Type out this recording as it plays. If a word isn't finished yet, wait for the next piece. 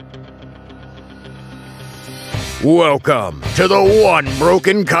Welcome to the One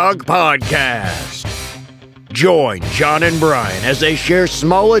Broken Cog Podcast. Join John and Brian as they share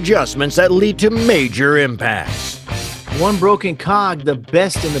small adjustments that lead to major impacts. One Broken Cog, the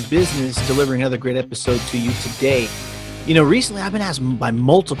best in the business, delivering another great episode to you today. You know, recently I've been asked by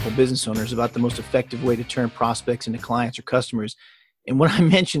multiple business owners about the most effective way to turn prospects into clients or customers. And when I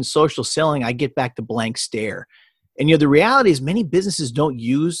mention social selling, I get back the blank stare. And you know, the reality is many businesses don't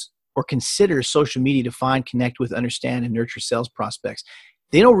use or consider social media to find, connect with, understand, and nurture sales prospects.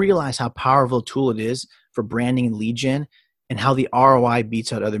 They don't realize how powerful a tool it is for branding and lead gen and how the ROI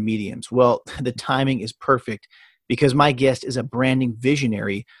beats out other mediums. Well, the timing is perfect because my guest is a branding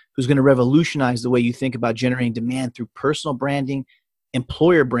visionary who's going to revolutionize the way you think about generating demand through personal branding,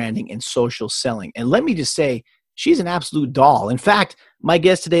 employer branding, and social selling. And let me just say, she's an absolute doll. In fact, my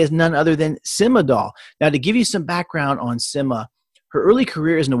guest today is none other than Sima Dahl. Now, to give you some background on Sima, her early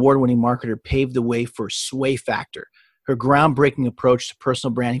career as an award-winning marketer paved the way for Sway Factor, her groundbreaking approach to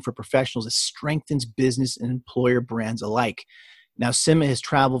personal branding for professionals that strengthens business and employer brands alike. Now, Sima has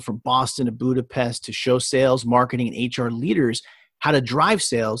traveled from Boston to Budapest to show sales, marketing, and HR leaders how to drive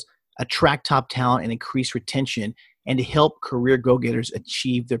sales, attract top talent, and increase retention, and to help career go-getters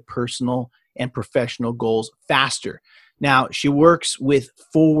achieve their personal and professional goals faster. Now, she works with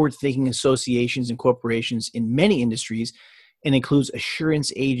forward-thinking associations and corporations in many industries, and includes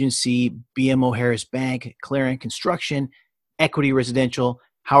Assurance Agency, BMO Harris Bank, Clarion Construction, Equity Residential,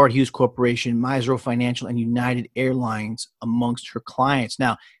 Hughes Corporation, Mesirow Financial, and United Airlines amongst her clients.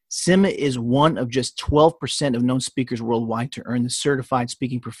 Now, Sima is one of just 12% of known speakers worldwide to earn the Certified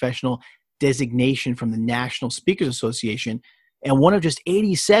Speaking Professional designation from the National Speakers Association, and one of just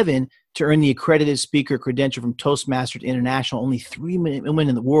 87 to earn the Accredited Speaker credential from Toastmasters International. Only 3 women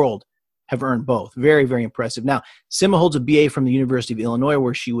in the world have earned both. Very, very impressive. Now, Sima holds a BA from the University of Illinois,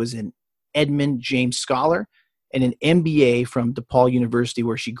 where she was an Edmund James Scholar, and an MBA from DePaul University,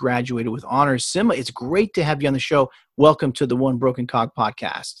 where she graduated with honors. Sima, it's great to have you on the show. Welcome to the One Broken Cog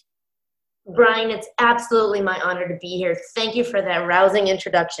podcast. Brian, it's absolutely my honor to be here. Thank you for that rousing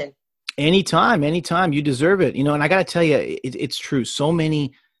introduction. Anytime. You deserve it. You know, and I got to tell you, it's true. So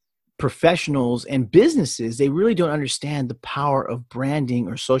many professionals and businesses, they really don't understand the power of branding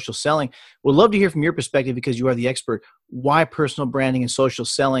or social selling. We'd love to hear from your perspective, because you are the expert, why personal branding and social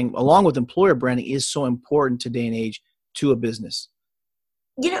selling, along with employer branding, is so important today and age to a business.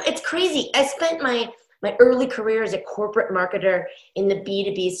 You know, it's crazy. I spent my early career as a corporate marketer in the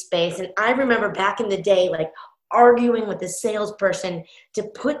B2B space. And I remember back in the day, like arguing with the salesperson to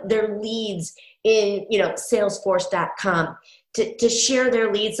put their leads in, Salesforce.com. To share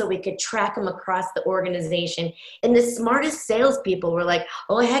their leads so we could track them across the organization. And the smartest salespeople were like,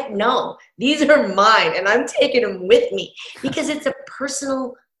 oh, heck no, these are mine and I'm taking them with me, because it's a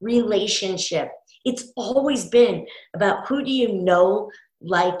personal relationship. It's always been about who do you know,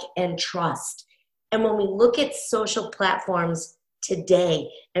 like, and trust. And when we look at social platforms today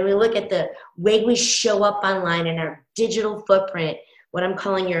and we look at the way we show up online and our digital footprint, what I'm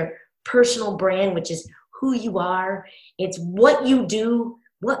calling your personal brand, which is who you are, it's what you do,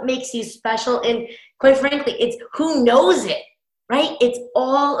 what makes you special, and quite frankly, it's who knows it, right? It's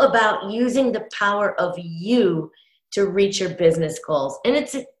all about using the power of you to reach your business goals. And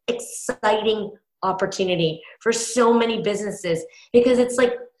it's an exciting opportunity for so many businesses, because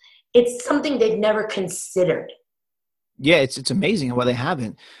it's something they've never considered. Yeah, it's amazing why they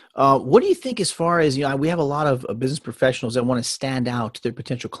haven't. What do you think as far as, we have a lot of business professionals that want to stand out to their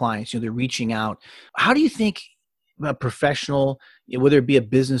potential clients, they're reaching out. How do you think a professional, whether it be a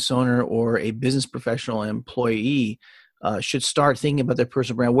business owner or a business professional employee, should start thinking about their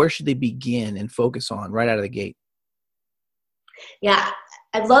personal brand? Where should they begin and focus on right out of the gate? Yeah,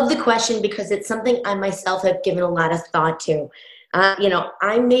 I love the question, because it's something I myself have given a lot of thought to.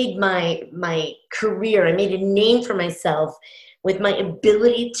 I made my career, I made a name for myself with my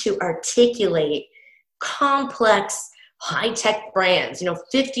ability to articulate complex, high-tech brands,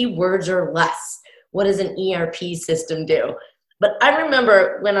 50 words or less. What does an ERP system do? But I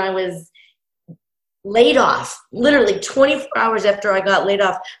remember when I was laid off, literally 24 hours after I got laid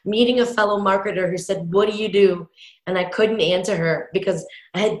off, meeting a fellow marketer who said, what do you do? And I couldn't answer her because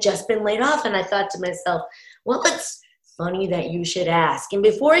I had just been laid off. And I thought to myself, well, it's funny that you should ask. And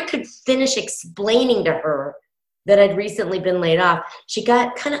before I could finish explaining to her that I'd recently been laid off, she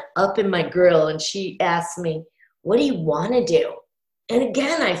got kind of up in my grill and she asked me, what do you want to do? And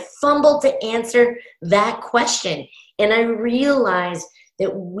again, I fumbled to answer that question. And I realized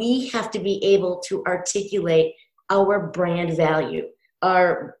that we have to be able to articulate our brand value,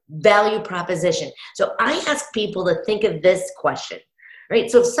 our value proposition. So I ask people to think of this question, right?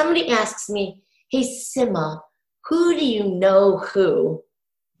 So if somebody asks me, hey, Sima, who do you know who, ...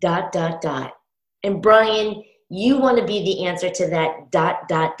 And Brian, you want to be the answer to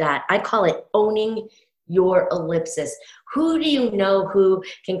that ... I call it owning your ellipsis. Who do you know who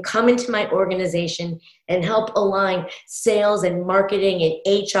can come into my organization and help align sales and marketing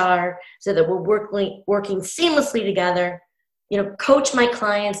and HR so that we're working seamlessly together, coach my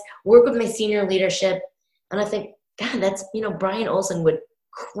clients, work with my senior leadership. And I think, God, that's, Brian Olson would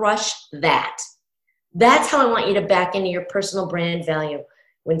crush that. That's how I want you to back into your personal brand value.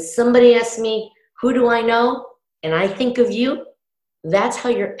 When somebody asks me, who do I know? And I think of you, that's how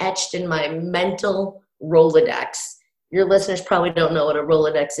you're etched in my mental Rolodex. Your listeners probably don't know what a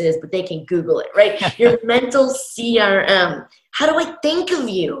Rolodex is, but they can Google it, right? Your mental CRM. How do I think of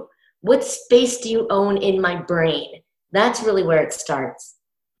you? What space do you own in my brain? That's really where it starts.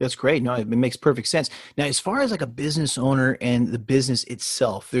 That's great. No, it makes perfect sense. Now, as far as like a business owner and the business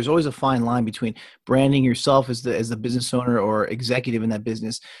itself, there's always a fine line between branding yourself as the business owner or executive in that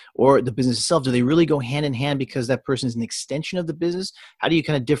business or the business itself. Do they really go hand in hand because that person is an extension of the business? How do you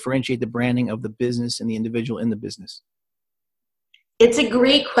kind of differentiate the branding of the business and the individual in the business? It's a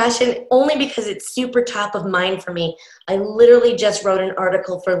great question, only because it's super top of mind for me. I literally just wrote an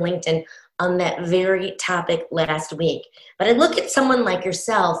article for LinkedIn on that very topic last week. But I look at someone like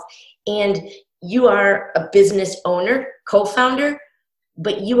yourself, and you are a business owner, co-founder,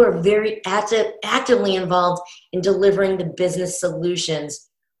 but you are very actively involved in delivering the business solutions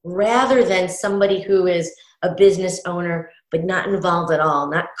rather than somebody who is a business owner but not involved at all,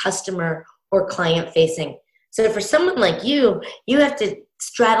 not customer or client facing. So for someone like you have to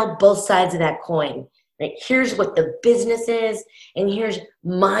straddle both sides of that coin. Like, here's what the business is, and here's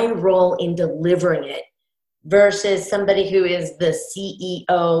my role in delivering it, versus somebody who is the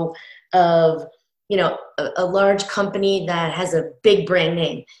CEO of, a large company that has a big brand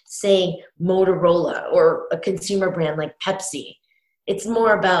name, say Motorola, or a consumer brand like Pepsi. It's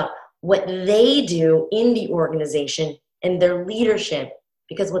more about what they do in the organization and their leadership,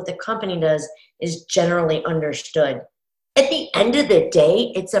 because what the company does is generally understood. At the end of the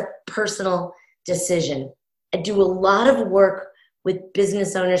day, it's a personal decision. I do a lot of work with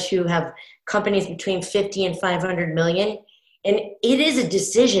business owners who have companies between 50 and 500 million, and it is a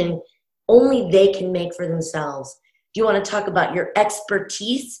decision only they can make for themselves. Do you want to talk about your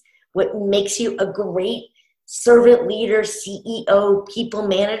expertise, what makes you a great servant leader, CEO, people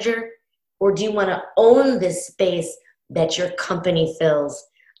manager, or do you want to own this space that your company fills?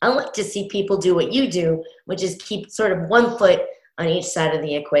 I like to see people do what you do, which is keep sort of one foot on each side of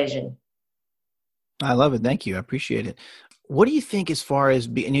the equation. I love it. Thank you. I appreciate it. What do you think as far as,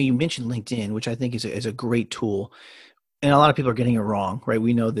 you mentioned LinkedIn, which I think is a great tool. And a lot of people are getting it wrong, right?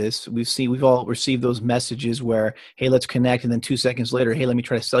 We know this. We've all received those messages where, hey, let's connect. And then 2 seconds later, hey, let me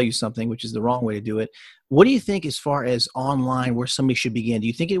try to sell you something, which is the wrong way to do it. What do you think as far as online, where somebody should begin? Do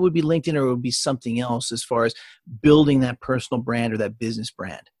you think it would be LinkedIn or it would be something else as far as building that personal brand or that business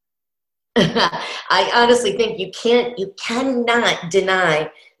brand? I honestly think you cannot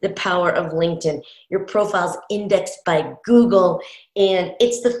deny the power of LinkedIn. Your profile's indexed by Google, and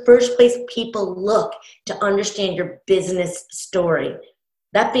it's the first place people look to understand your business story.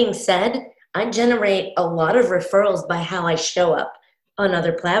 That being said, I generate a lot of referrals by how I show up on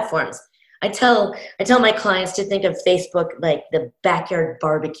other platforms. I tell my clients to think of Facebook like the backyard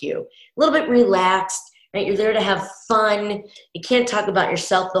barbecue, a little bit relaxed, right? You're there to have fun. You can't talk about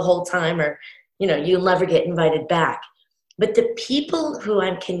yourself the whole time, or you'll never get invited back. But the people who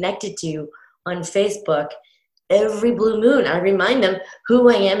I'm connected to on Facebook, every blue moon, I remind them who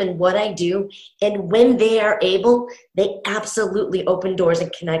I am and what I do. And when they are able, they absolutely open doors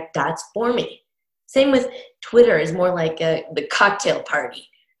and connect dots for me. Same with Twitter, is more like the cocktail party,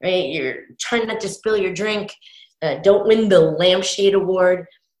 right? You're trying not to spill your drink. Don't win the lampshade award.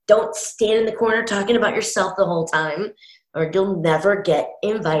 Don't stand in the corner talking about yourself the whole time, or you'll never get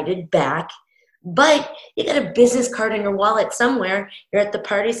invited back. But you got a business card in your wallet somewhere. You're at the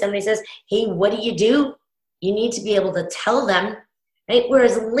party. Somebody says, hey, what do? You need to be able to tell them, right?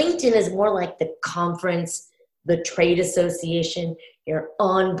 Whereas LinkedIn is more like the conference, the trade association, your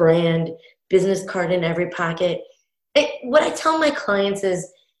on brand business card in every pocket. What I tell my clients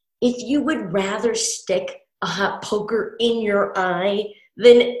is, if you would rather stick a hot poker in your eye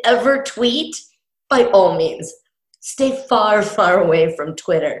than ever tweet, by all means, stay far, far away from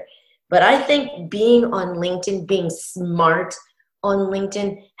Twitter. But I think being on LinkedIn, being smart on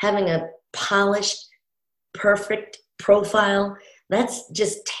LinkedIn, having a polished, perfect profile, that's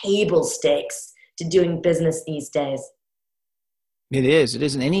just table stakes to doing business these days. It is.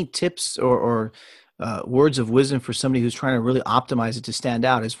 And any tips or words of wisdom for somebody who's trying to really optimize it to stand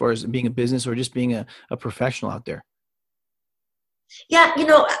out as far as being a business or just being a professional out there? Yeah,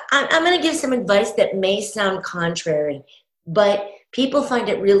 I'm going to give some advice that may sound contrary, but people find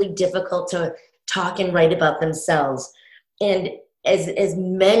it really difficult to talk and write about themselves. And as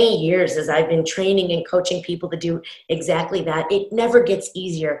many years as I've been training and coaching people to do exactly that, it never gets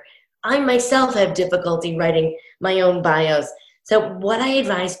easier. I myself have difficulty writing my own bios. So what I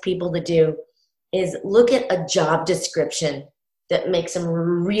advise people to do is look at a job description that makes them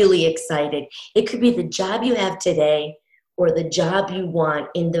really excited. It could be the job you have today or the job you want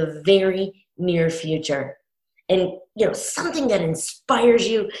in the very near future. And, something that inspires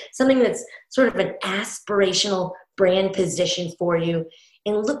you, something that's sort of an aspirational brand position for you.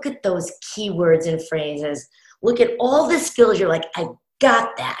 And look at those keywords and phrases. Look at all the skills you're like, I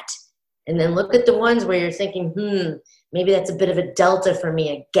got that. And then look at the ones where you're thinking, maybe that's a bit of a delta for me,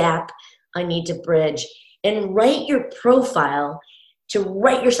 a gap I need to bridge. And write your profile to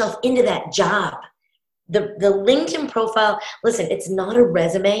write yourself into that job. The LinkedIn profile, listen, it's not a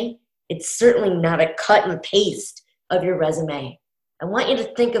resume. It's certainly not a cut and paste of your resume. I want you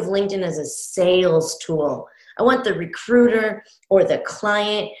to think of LinkedIn as a sales tool. I want the recruiter or the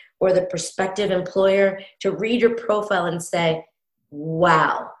client or the prospective employer to read your profile and say,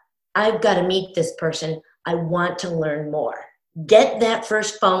 wow, I've got to meet this person. I want to learn more. Get that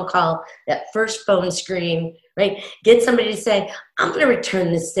first phone call, that first phone screen, right? Get somebody to say, I'm going to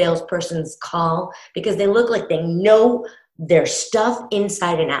return this salesperson's call because they look like they know their stuff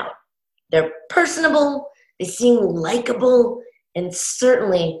inside and out. They're personable, they seem likable, and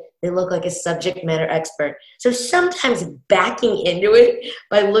certainly they look like a subject matter expert. So sometimes backing into it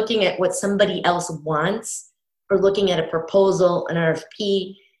by looking at what somebody else wants or looking at a proposal, an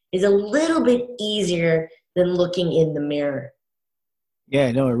RFP, is a little bit easier than looking in the mirror. Yeah,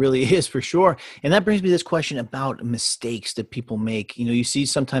 no, it really is for sure. And that brings me to this question about mistakes that people make. You see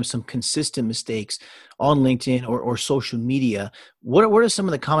sometimes some consistent mistakes on LinkedIn or social media. What are some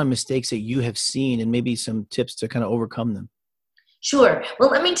of the common mistakes that you have seen and maybe some tips to kind of overcome them? Sure. Well,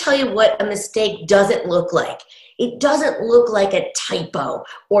 let me tell you what a mistake doesn't look like. It doesn't look like a typo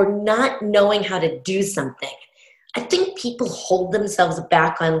or not knowing how to do something. I think people hold themselves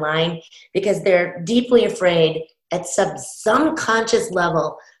back online because they're deeply afraid at some subconscious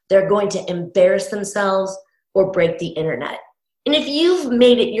level, they're going to embarrass themselves or break the internet. And if you've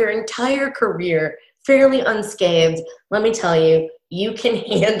made it your entire career fairly unscathed, let me tell you, you can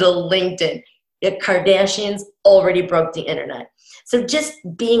handle LinkedIn. The Kardashians already broke the internet. So just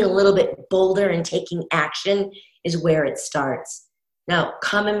being a little bit bolder and taking action is where it starts. Now,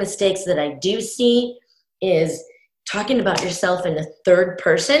 common mistakes that I do see is talking about yourself in the third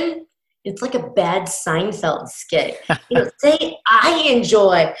person. It's like a bad Seinfeld skit. Say I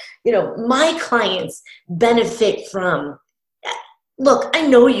enjoy, my clients benefit from. Look, I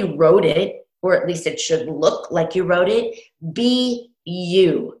know you wrote it, or at least it should look like you wrote it. Be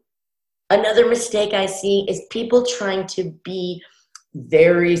you. Another mistake I see is people trying to be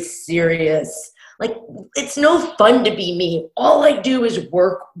very serious. Like, it's no fun to be me. All I do is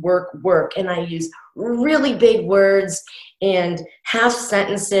work, work, work. And I use really big words and half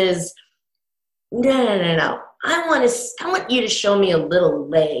sentences. No. I want you to show me a little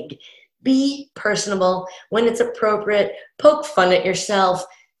leg. Be personable when it's appropriate. Poke fun at yourself.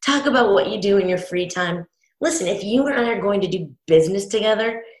 Talk about what you do in your free time. Listen, if you and I are going to do business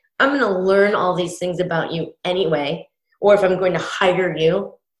together, I'm going to learn all these things about you anyway. Or if I'm going to hire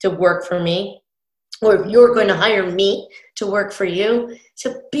you to work for me, or if you're going to hire me to work for you.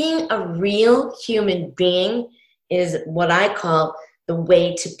 So being a real human being is what I call the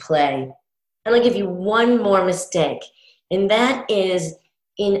way to play. And I'll give you one more mistake, and that is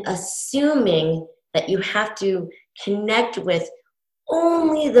in assuming that you have to connect with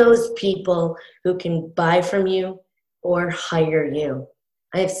only those people who can buy from you or hire you.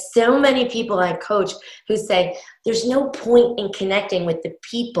 I have so many people I coach who say, there's no point in connecting with the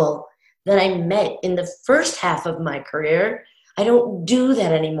people that I met in the first half of my career. I don't do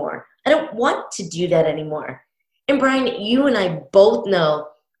that anymore. I don't want to do that anymore. And Brian, you and I both know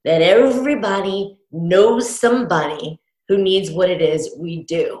that everybody knows somebody who needs what it is we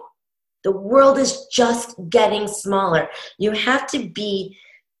do. The world is just getting smaller. You have to be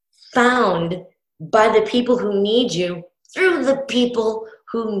found by the people who need you through the people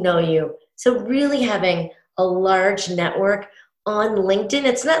who know you. So really having a large network on LinkedIn,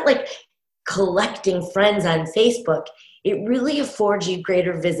 it's not like collecting friends on Facebook. It really affords you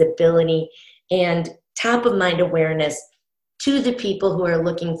greater visibility and top of mind awareness to the people who are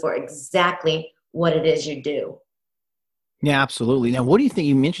looking for exactly what it is you do. Yeah, absolutely. Now, what do you think?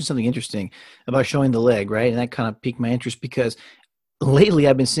 You mentioned something interesting about showing the leg, right? And that kind of piqued my interest because lately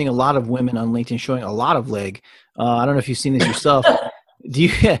I've been seeing a lot of women on LinkedIn showing a lot of leg. I don't know if you've seen this yourself. Do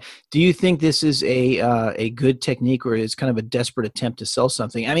you do you think this is a good technique, or is kind of a desperate attempt to sell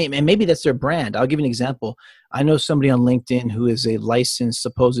something? I mean, and maybe that's their brand. I'll give you an example. I know somebody on LinkedIn who is a licensed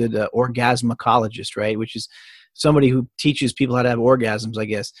supposed orgasmacologist, right? Which is somebody who teaches people how to have orgasms, I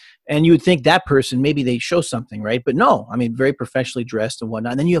guess. And you would think that person, maybe they show something, right? But no, I mean, very professionally dressed and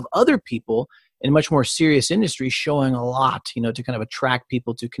whatnot. And then you have other people in much more serious industries showing a lot, to kind of attract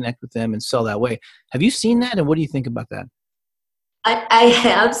people to connect with them and sell that way. Have you seen that? And what do you think about that? I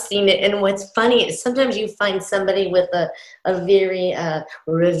have seen it, and what's funny is sometimes you find somebody with a very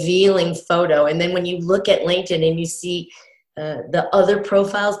revealing photo, and then when you look at LinkedIn and you see the other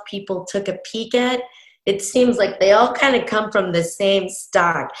profiles people took a peek at, it seems like they all kind of come from the same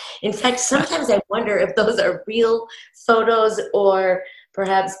stock. In fact, sometimes I wonder if those are real photos or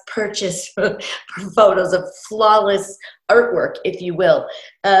perhaps purchased photos of flawless artwork, if you will.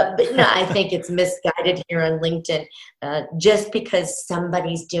 But no, I think it's misguided here on LinkedIn. Just because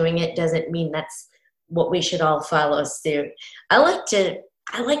somebody's doing it doesn't mean that's what we should all follow suit. I like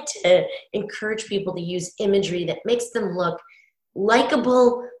to encourage people to use imagery that makes them look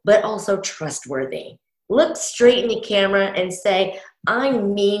likable but also trustworthy. Look straight in the camera and say, I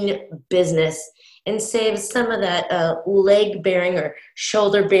mean business, and save some of that leg bearing or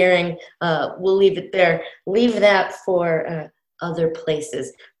shoulder bearing. We'll leave it there. Leave that for other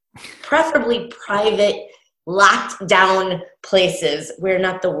places, preferably private, locked down places where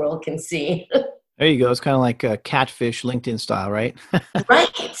not the world can see. There you go. It's kind of like a catfish LinkedIn style, right?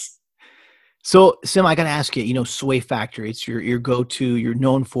 Right. So, Sim, I got to ask you, Sway Factor, it's your go-to, you're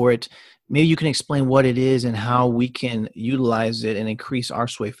known for it. Maybe you can explain what it is and how we can utilize it and increase our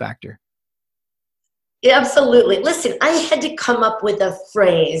sway factor. Yeah, absolutely. Listen, I had to come up with a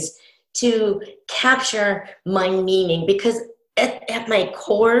phrase to capture my meaning because at my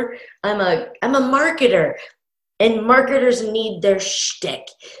core, I'm a marketer, and marketers need their shtick.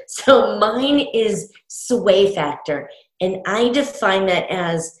 So mine is sway factor, and I define that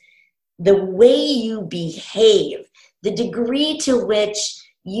as the way you behave, the degree to which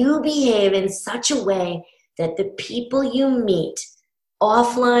you behave in such a way that the people you meet,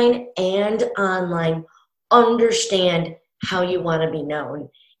 offline and online, understand how you want to be known.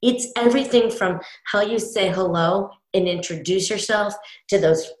 It's everything from how you say hello and introduce yourself to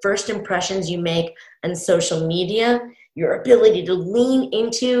those first impressions you make on social media, your ability to lean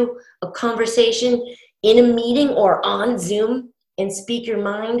into a conversation in a meeting or on Zoom and speak your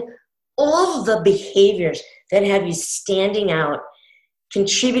mind, all of the behaviors that have you standing out,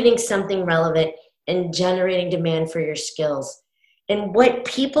 contributing something relevant, and generating demand for your skills. And what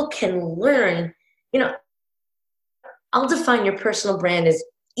people can learn, I'll define your personal brand as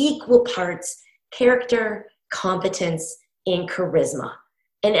equal parts character, competence, and charisma.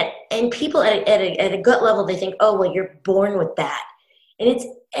 And people at a gut level, they think, oh, well, you're born with that. And it's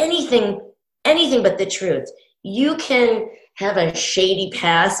anything but the truth. You can have a shady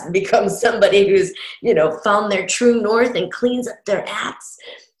past and become somebody who's, found their true north and cleans up their acts.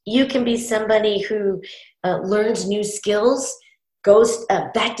 You can be somebody who learns new skills, goes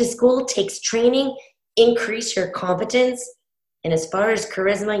back to school, takes training, increase your competence. And as far as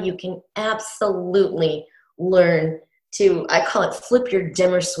charisma, you can absolutely learn to, I call it flip your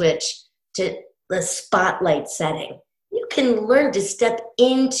dimmer switch to the spotlight setting. You can learn to step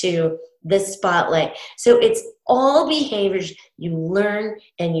into the spotlight. So it's all behaviors you learn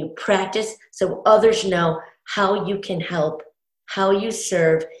and you practice so others know how you can help, how you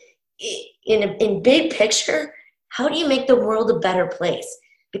serve. In big picture, how do you make the world a better place?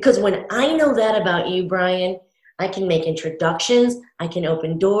 Because when I know that about you, Brian, I can make introductions, I can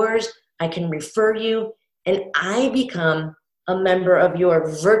open doors, I can refer you, and I become a member of your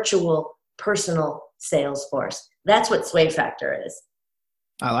virtual personal sales force. That's what sway factor is.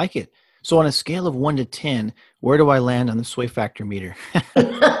 I like it. So on a scale of 1 to 10, where do I land on the sway factor meter?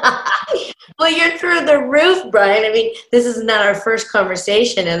 Well, you're through the roof, Brian. I mean, this is not our first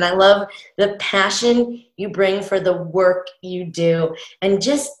conversation, and I love the passion you bring for the work you do. And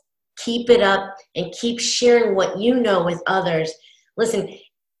just keep it up and keep sharing what you know with others. Listen,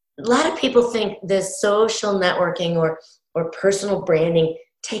 a lot of people think this social networking or personal branding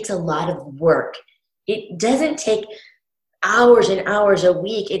takes a lot of work. It doesn't take hours and hours a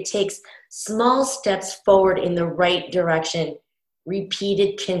week. It takes small steps forward in the right direction,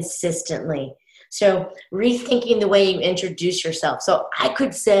 repeated consistently. So rethinking the way you introduce yourself. So I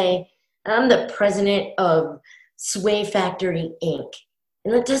could say, I'm the president of Sway Factory Inc.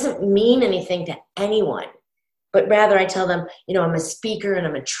 And that doesn't mean anything to anyone. but rather I tell them, I'm a speaker and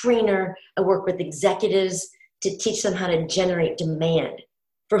I'm a trainer. I work with executives to teach them how to generate demand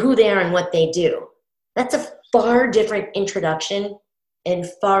for who they are and what they do. That's a far different introduction and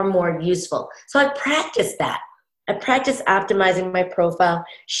far more useful. So I practice that. I practice optimizing my profile,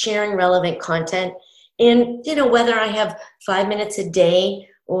 sharing relevant content, and, whether I have 5 minutes a day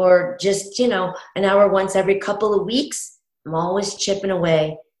or just, an hour once every couple of weeks, I'm always chipping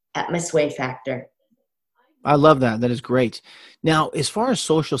away at my sway factor. I love that. That is great. Now, as far as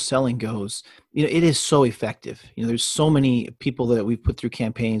social selling goes, it is so effective. There's so many people that we've put through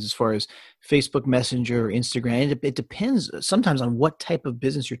campaigns as far as Facebook Messenger or Instagram. It depends sometimes on what type of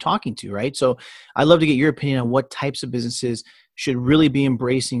business you're talking to, right? So I'd love to get your opinion on what types of businesses should really be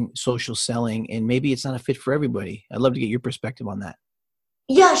embracing social selling, and maybe it's not a fit for everybody. I'd love to get your perspective on that.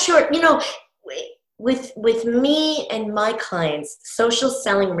 Yeah, sure. With me and my clients, social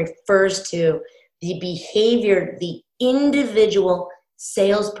selling refers to the behavior the individual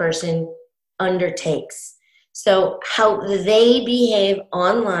salesperson undertakes. So how they behave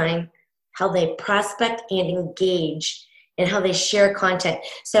online, how they prospect and engage, and how they share content.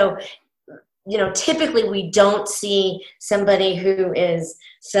 So, typically we don't see somebody who is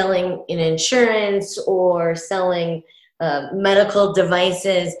selling an insurance or selling medical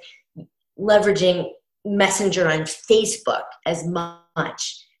devices leveraging Messenger on Facebook as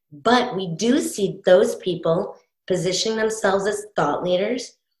much. But we do see those people positioning themselves as thought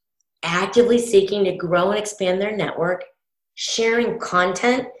leaders, actively seeking to grow and expand their network, sharing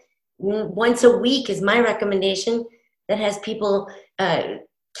content once a week is my recommendation that has people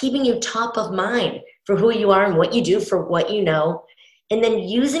keeping you top of mind for who you are and what you do for what you know, and then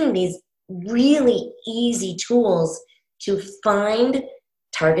using these really easy tools to find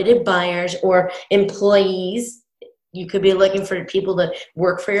targeted buyers or employees. You could be looking for people to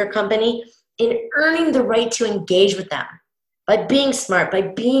work for your company, and earning the right to engage with them by being smart, by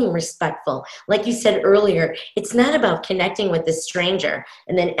being respectful. Like you said earlier, it's not about connecting with a stranger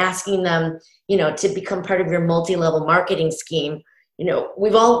and then asking them, to become part of your multi-level marketing scheme.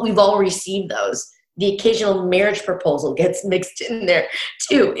 We've all received those. The occasional marriage proposal gets mixed in there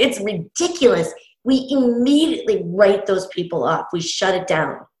too. It's ridiculous. We immediately write those people off. We shut it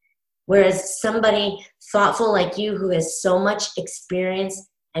down. Whereas somebody thoughtful like you who has so much experience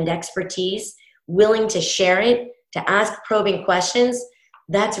and expertise, willing to share it, to ask probing questions,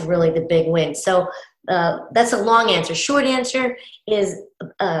 that's really the big win. So that's a long answer. Short answer is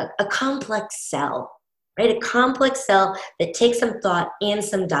a complex sell, right? A complex sell that takes some thought and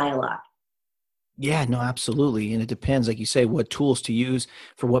some dialogue. Yeah, no, absolutely. And it depends, like you say, what tools to use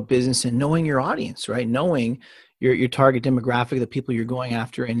for what business, and knowing your audience, right? Knowing your target demographic, the people you're going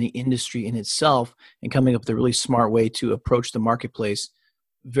after, and the industry in itself, and coming up with a really smart way to approach the marketplace.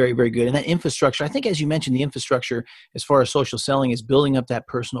 Very, very good. And that infrastructure, I think, as you mentioned, the infrastructure as far as social selling is building up that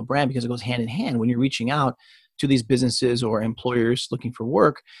personal brand, because it goes hand in hand when you're reaching out to these businesses or employers looking for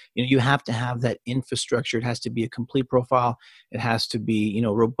work. You have to have that infrastructure. It has to be a complete profile. It has to be,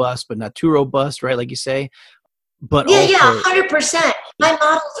 robust, but not too robust, right? Like you say. But Yeah, also, 100%. My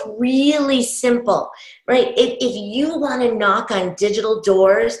model's really simple, right? If you want to knock on digital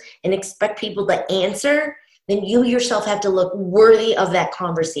doors and expect people to answer, then you yourself have to look worthy of that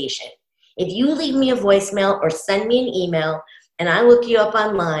conversation. If you leave me a voicemail or send me an email and I look you up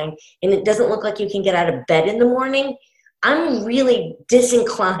online and it doesn't look like you can get out of bed in the morning, I'm really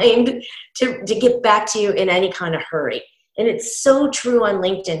disinclined to get back to you in any kind of hurry. And it's so true on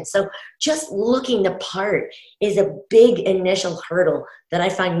LinkedIn. So just looking the part is a big initial hurdle that I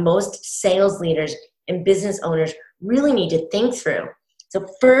find most sales leaders and business owners really need to think through. So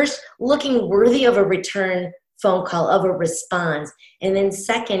first, looking worthy of a return phone call, of a response. And then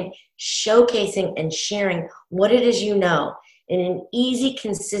second, showcasing and sharing what it is you know in an easy,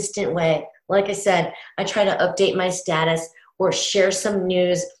 consistent way. Like I said, I try to update my status or share some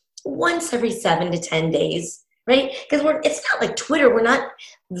news once every 7 to 10 days. Right? Because it's not like Twitter. We're not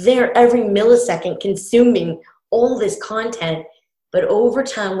there every millisecond consuming all this content. But over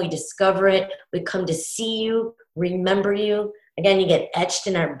time, we discover it. We come to see you, remember you. Again, you get etched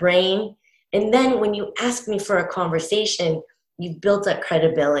in our brain. And then when you ask me for a conversation, you've built up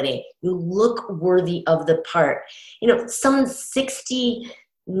credibility. You look worthy of the part. Some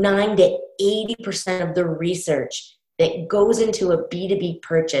 69 to 80% of the research that goes into a B2B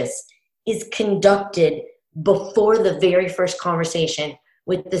purchase is conducted before the very first conversation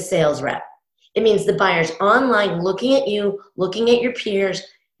with the sales rep. It means the buyer's online looking at you, looking at your peers,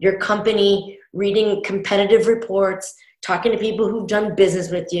 your company, reading competitive reports, talking to people who've done business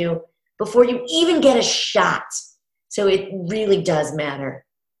with you before you even get a shot. So it really does matter.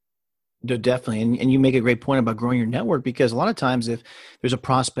 No, definitely. And you make a great point about growing your network, because a lot of times if there's a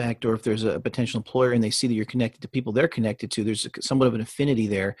prospect or if there's a potential employer and they see that you're connected to people they're connected to, there's somewhat of an affinity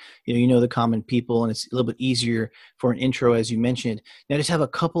there. You know the common people, and it's a little bit easier for an intro, as you mentioned. Now, I just have a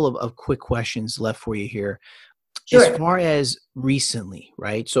couple of quick questions left for you here. As Sure. far as recently,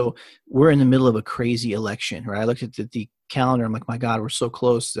 right? So we're in the middle of a crazy election, right? I looked at the calendar. I'm like, my God, we're so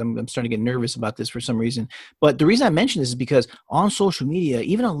close. I'm starting to get nervous about this for some reason. But the reason I mention this is because on social media,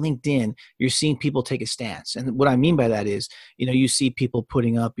 even on LinkedIn, you're seeing people take a stance. And what I mean by that is, you see people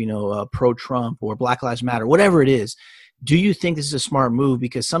putting up, pro-Trump or Black Lives Matter, whatever it is. Do you think this is a smart move?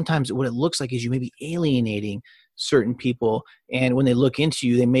 Because sometimes what it looks like is you may be alienating certain people, and when they look into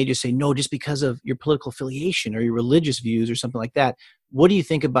you, they may just say no just because of your political affiliation or your religious views or something like that. What do you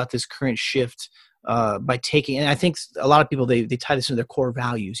think about this current shift by taking, and I think a lot of people, they tie this into their core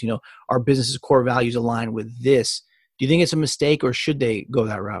values, our business's core values align with this. Do you think it's a mistake, or should they go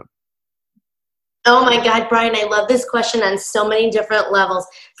that route? Oh my God, Brian, I love this question on so many different levels.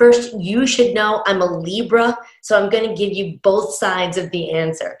 First, you should know I'm a Libra, so I'm going to give you both sides of the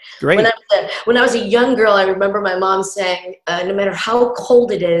answer. Great. When I was a young girl, I remember my mom saying, no matter how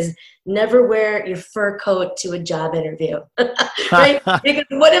cold it is, never wear your fur coat to a job interview, right? Because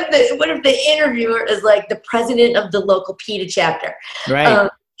what if the interviewer is like the president of the local PETA chapter? Right.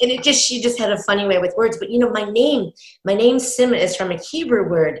 And she just had a funny way with words. But my name Sima is from a Hebrew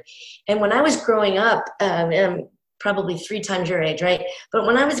word. And when I was growing up, and I'm probably 3 times your age, right? But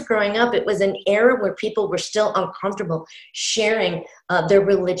when I was growing up, it was an era where people were still uncomfortable sharing their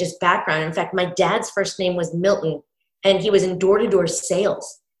religious background. In fact, my dad's first name was Milton, and he was in door-to-door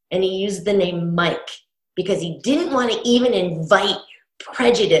sales. And he used the name Mike because he didn't want to even invite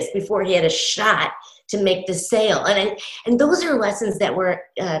prejudice before he had a shot to make the sale. And those are lessons that were,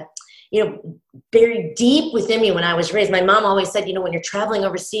 buried deep within me when I was raised. My mom always said, when you're traveling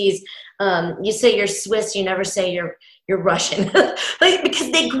overseas, you say you're Swiss, you never say you're Russian.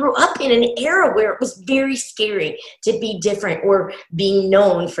 Because they grew up in an era where it was very scary to be different or being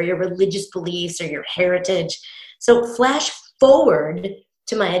known for your religious beliefs or your heritage. So flash forward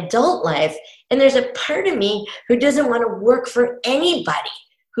to my adult life, and there's a part of me who doesn't want to work for anybody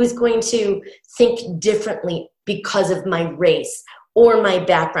who's going to think differently because of my race or my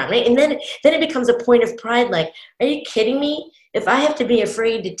background, right? And then it becomes a point of pride. Like, are you kidding me? If I have to be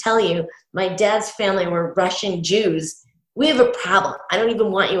afraid to tell you my dad's family were Russian Jews, we have a problem. I don't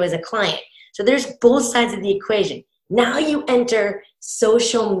even want you as a client. So there's both sides of the equation. Now you enter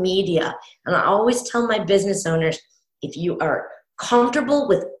social media. And I always tell my business owners, if you are comfortable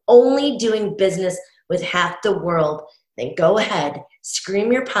with only doing business with half the world, then go ahead,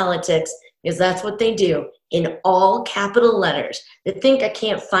 scream your politics, because that's what they do in all capital letters. They think I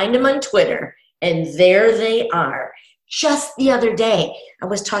can't find them on Twitter, and there they are. Just the other day, I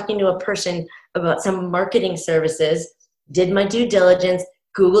was talking to a person about some marketing services, did my due diligence,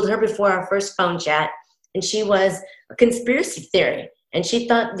 Googled her before our first phone chat, and she was a conspiracy theory, and she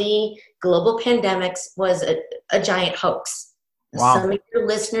thought the global pandemics was a giant hoax. Wow. Some of your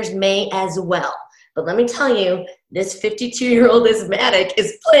listeners may as well. But let me tell you, this 52-year-old asthmatic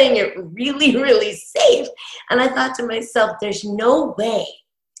is playing it really, really safe. And I thought to myself, there's no way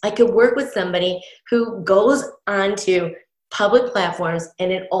I could work with somebody who goes onto public platforms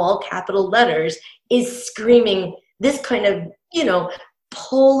and in all capital letters is screaming this kind of,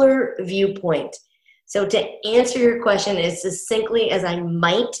 polar viewpoint. So to answer your question as succinctly as I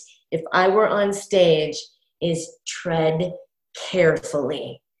might if I were on stage is tread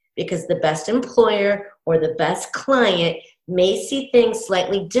carefully, because the best employer or the best client may see things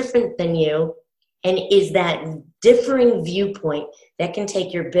slightly different than you, and is that differing viewpoint that can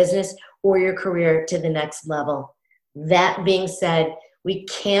take your business or your career to the next level. That being said, we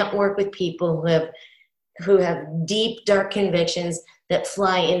can't work with people who have deep, dark convictions that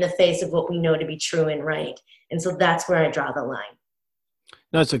fly in the face of what we know to be true and right. And so that's where I draw the line.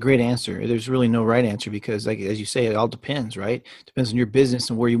 No, it's a great answer. There's really no right answer because, like as you say, it all depends, right? Depends on your business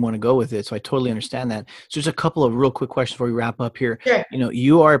and where you want to go with it. So I totally understand that. So just a couple of real quick questions before we wrap up here. Sure.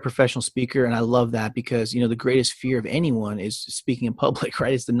 You are a professional speaker, and I love that because, the greatest fear of anyone is speaking in public,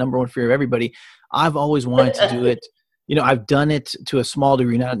 right? It's the number one fear of everybody. I've always wanted to do it. I've done it to a small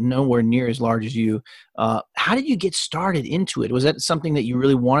degree, not nowhere near as large as you. How did you get started into it? Was that something that you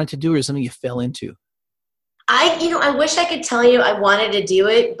really wanted to do, or something you fell into? I wish I could tell you I wanted to do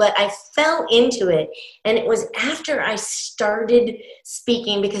it, but I fell into it. And it was after I started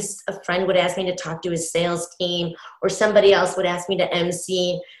speaking, because a friend would ask me to talk to his sales team, or somebody else would ask me to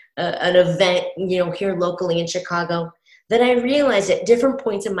MC an event, here locally in Chicago, that I realized at different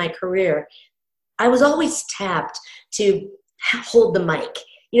points in my career, I was always tapped to hold the mic.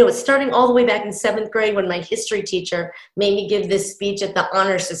 it's starting all the way back in 7th grade when my history teacher made me give this speech at the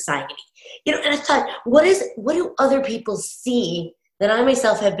Honor Society. And I thought, what do other people see that I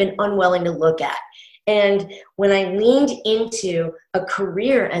myself have been unwilling to look at? And when I leaned into a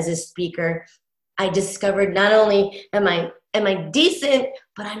career as a speaker, I discovered not only am I decent,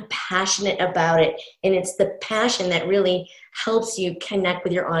 but I'm passionate about it. And it's the passion that really helps you connect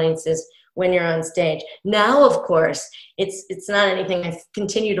with your audiences when you're on stage. Now, of course, it's not anything I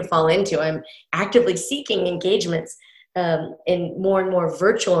continue to fall into. I'm actively seeking engagements and more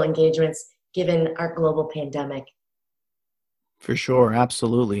virtual engagements given our global pandemic. For sure.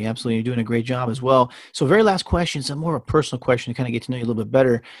 Absolutely. Absolutely. You're doing a great job as well. So very last question, it's more of a personal question to kind of get to know you a little bit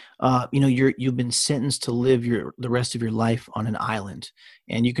better. You've been sentenced to live the rest of your life on an island,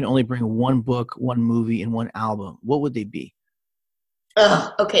 and you can only bring one book, one movie, and one album. What would they be?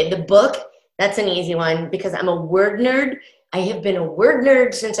 Oh, okay. The book, that's an easy one because I'm a word nerd. I have been a word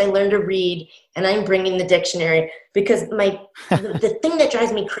nerd since I learned to read, and I'm bringing the dictionary because the thing that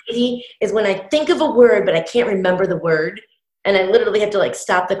drives me crazy is when I think of a word, but I can't remember the word. And I literally have to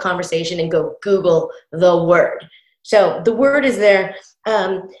stop the conversation and go Google the word. So the word is there.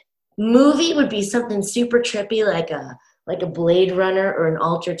 Movie would be something super trippy, like a Blade Runner or an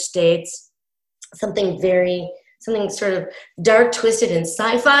Altered States, something sort of dark, twisted, and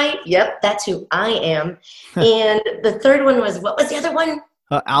sci-fi. Yep, that's who I am. And the third one what was the other one?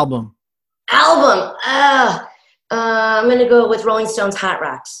 Album. Album. I'm going to go with Rolling Stones' Hot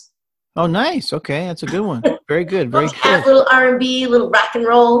Rocks. Oh, nice. Okay, that's a good one. Very good. Very good. A little R&B, a little rock and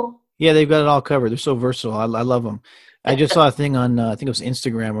roll. Yeah, they've got it all covered. They're so versatile. I love them. I just saw a thing on, I think it was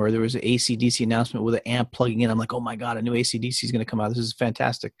Instagram, where there was an AC/DC announcement with an amp plugging in. I'm like, oh my God, a new AC/DC is going to come out. This is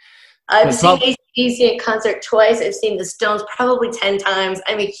fantastic. I've seen AC/DC in concert twice. I've seen the Stones probably 10 times.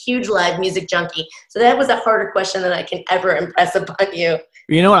 I'm a huge live music junkie. So that was a harder question than I can ever impress upon you.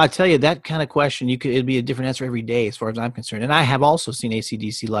 You know what? I'll tell you, that kind of question, it'd be a different answer every day as far as I'm concerned. And I have also seen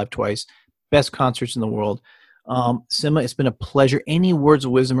AC/DC live twice. Best concerts in the world. Sima, it's been a pleasure. Any words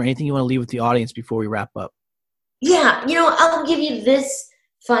of wisdom or anything you want to leave with the audience before we wrap up? Yeah, I'll give you this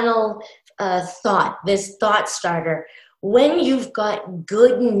final this thought starter. When you've got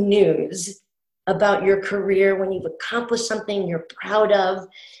good news about your career, when you've accomplished something you're proud of,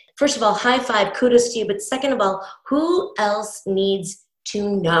 first of all, high five, kudos to you. But second of all, who else needs to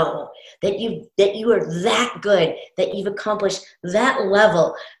know that you are that good, that you've accomplished that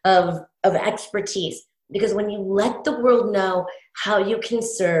level of expertise? Because when you let the world know how you can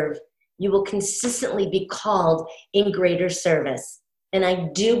serve, you will consistently be called in greater service. And I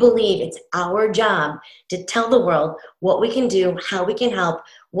do believe it's our job to tell the world what we can do, how we can help,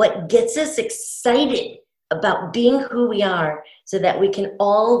 what gets us excited about being who we are, so that we can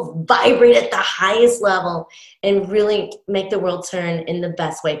all vibrate at the highest level and really make the world turn in the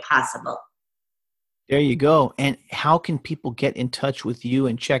best way possible. There you go. And how can people get in touch with you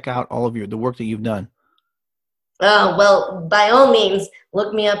and check out all of the work that you've done? Oh, well, by all means,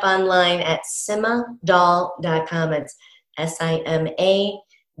 look me up online at simadahl.com. It's SIMADAHL.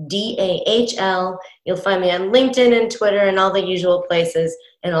 You'll find me on LinkedIn and Twitter and all the usual places,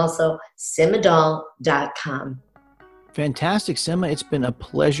 and also simadahl.com. Fantastic, Sima. It's been a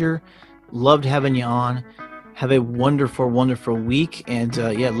pleasure. Loved having you on. Have a wonderful, wonderful week. And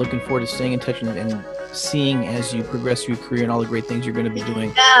looking forward to staying in touch and seeing as you progress through your career and all the great things you're going to be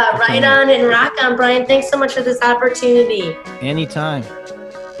doing. Yeah, right on and rock on, Brian. Thanks so much for this opportunity. Anytime.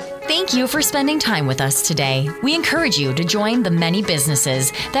 Thank you for spending time with us today. We encourage you to join the many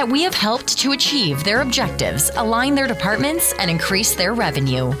businesses that we have helped to achieve their objectives, align their departments, and increase their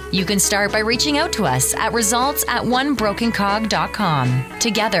revenue. You can start by reaching out to us at results@onebrokencog.com.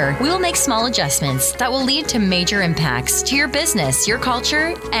 Together, we will make small adjustments that will lead to major impacts to your business, your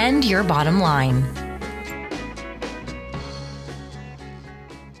culture, and your bottom line.